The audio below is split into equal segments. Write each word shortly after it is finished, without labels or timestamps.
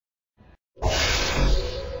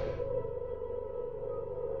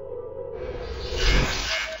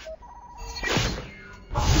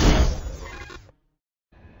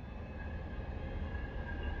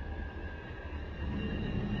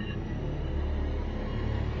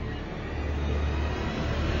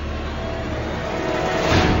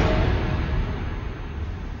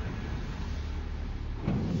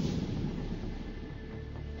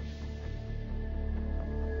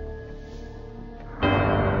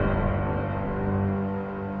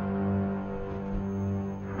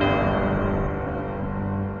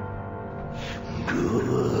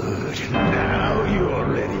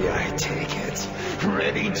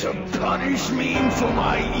to punish me for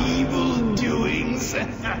my evil doings? Oh,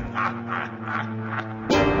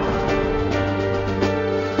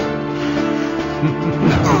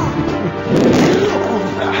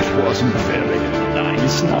 that wasn't very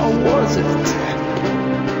nice, now was it?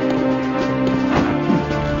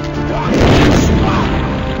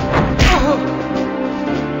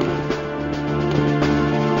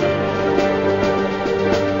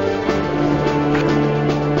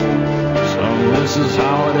 So this is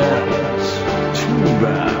how it ends. Too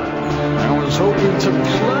bad. I was hoping to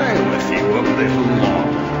play with you a little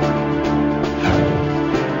longer.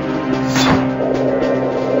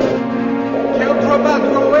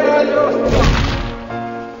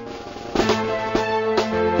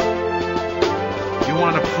 You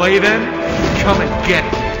want to play then? Come and get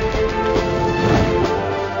it.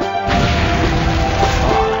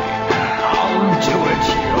 Fine, I'll do it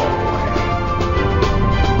your way.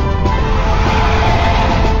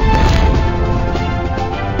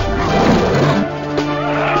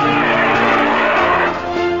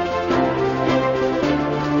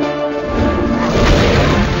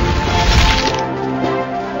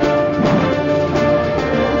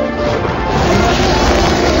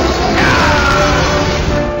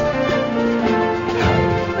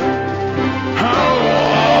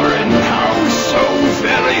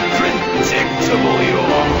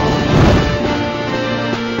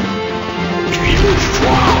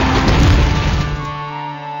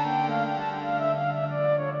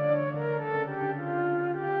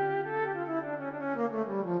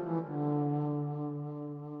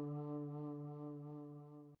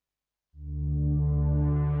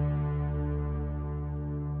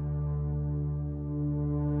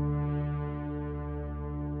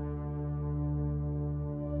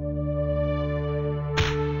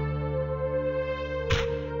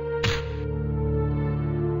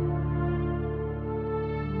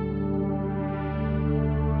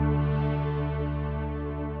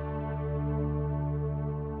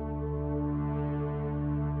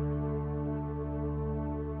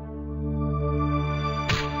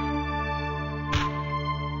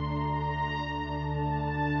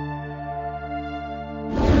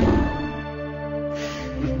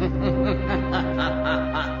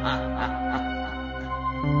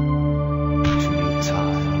 Too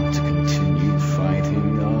tired to continue fighting,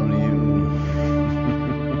 are you?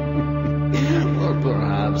 Or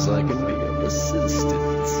perhaps I can be of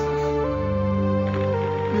assistance.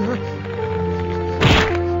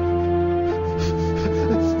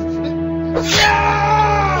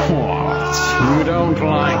 What? You don't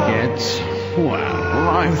like it? Well,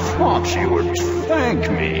 I thought you would thank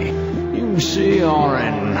me. You see,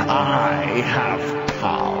 Orin, I have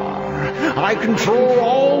power. I control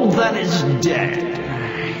all that is dead.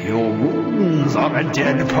 Your wounds are a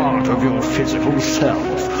dead part of your physical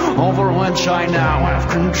self, over which I now have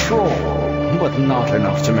control, but not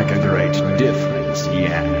enough to make a great difference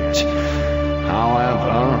yet.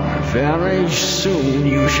 However, very soon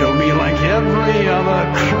you shall be like every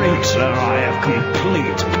other creature I have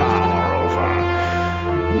complete power over.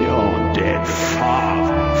 Your dead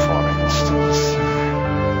father, for instance.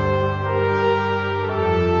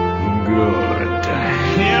 Good.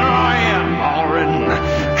 Here I am, Orin.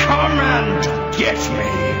 Come and get me.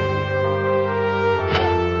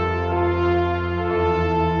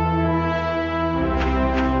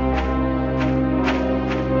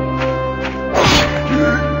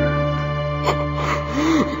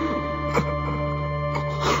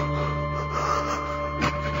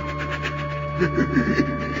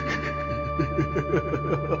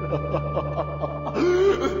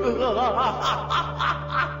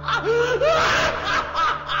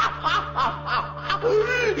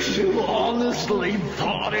 You honestly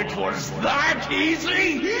thought it was that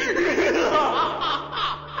easy?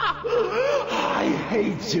 I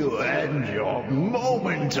hate to end your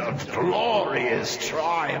moment of glorious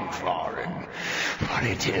triumph, Orin, but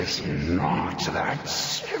it is not that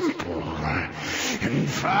simple. In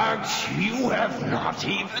fact, you have not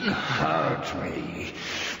even hurt me.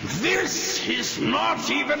 This is not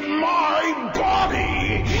even my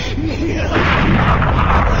body!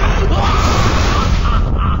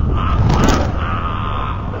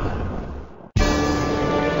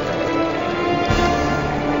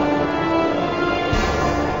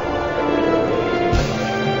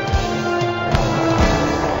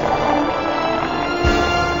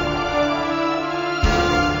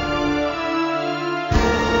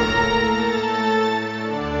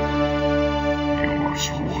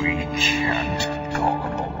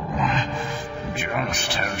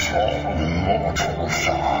 Just as all mortals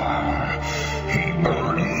are. He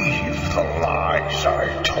believed the lies I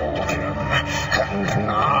told him, and And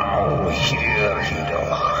now here he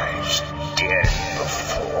lies, dead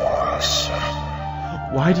before us.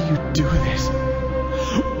 Why do you do this?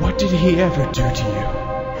 What did he ever do to you?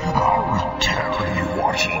 I'll tell you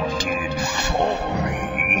what he did for me.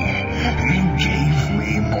 He gave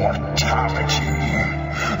me mortality.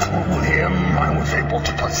 Through him I was able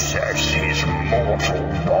to possess his mortal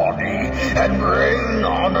body and reign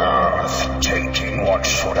on Earth, taking what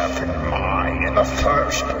should have been mine in the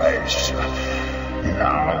first place.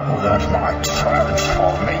 Now that my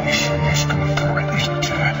transformation is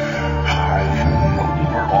complete, I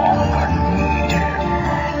no longer need him.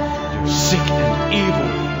 You're sick and evil.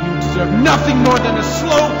 You deserve nothing more than a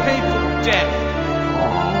slow, painful death.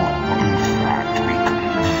 That we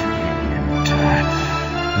convenient.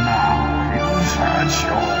 Now you've had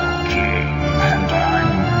your game, and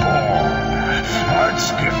I'm bored. Let's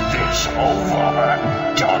get this over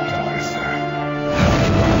and done with.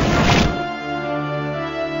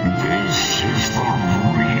 This is the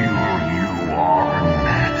real you, Warren.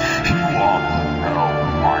 You are no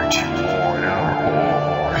mighty warrior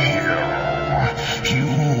or hero. You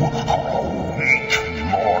are a weak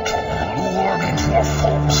mortal lured into a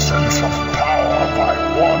false sense of power by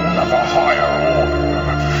one of a higher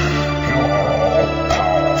order. Your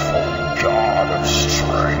all-powerful god of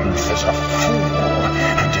strength is a fool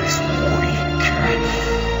and is weak.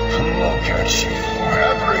 Look at you.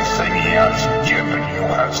 Everything he has given you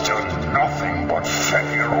has done nothing but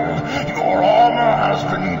fail. Your armor has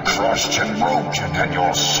been crushed and broken, and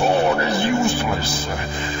your sword is useless.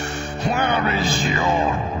 Where is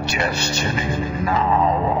your destiny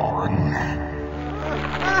now, Warren?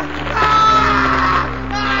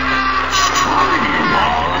 Scream,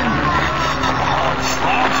 Warren!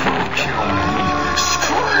 That will kill me.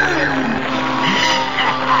 Scream!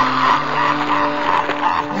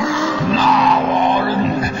 Now, Warren,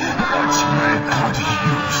 let's make good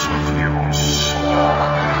use of your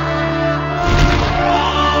sword.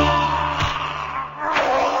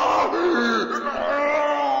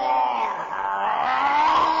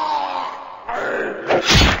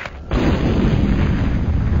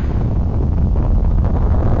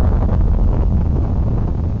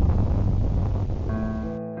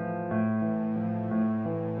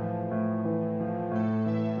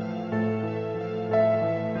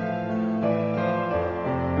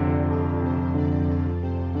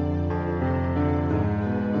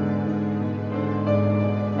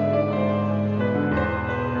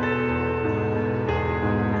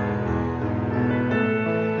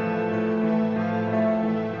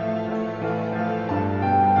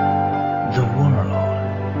 The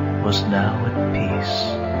world was now at peace.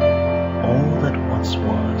 All that once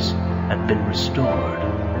was had been restored,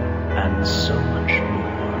 and so much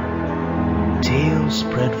more. Tales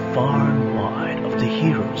spread far and wide of the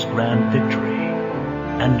hero's grand victory,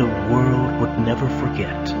 and the world would never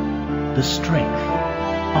forget the strength,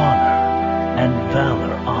 honor, and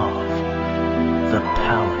valor of the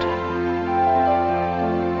Paladin.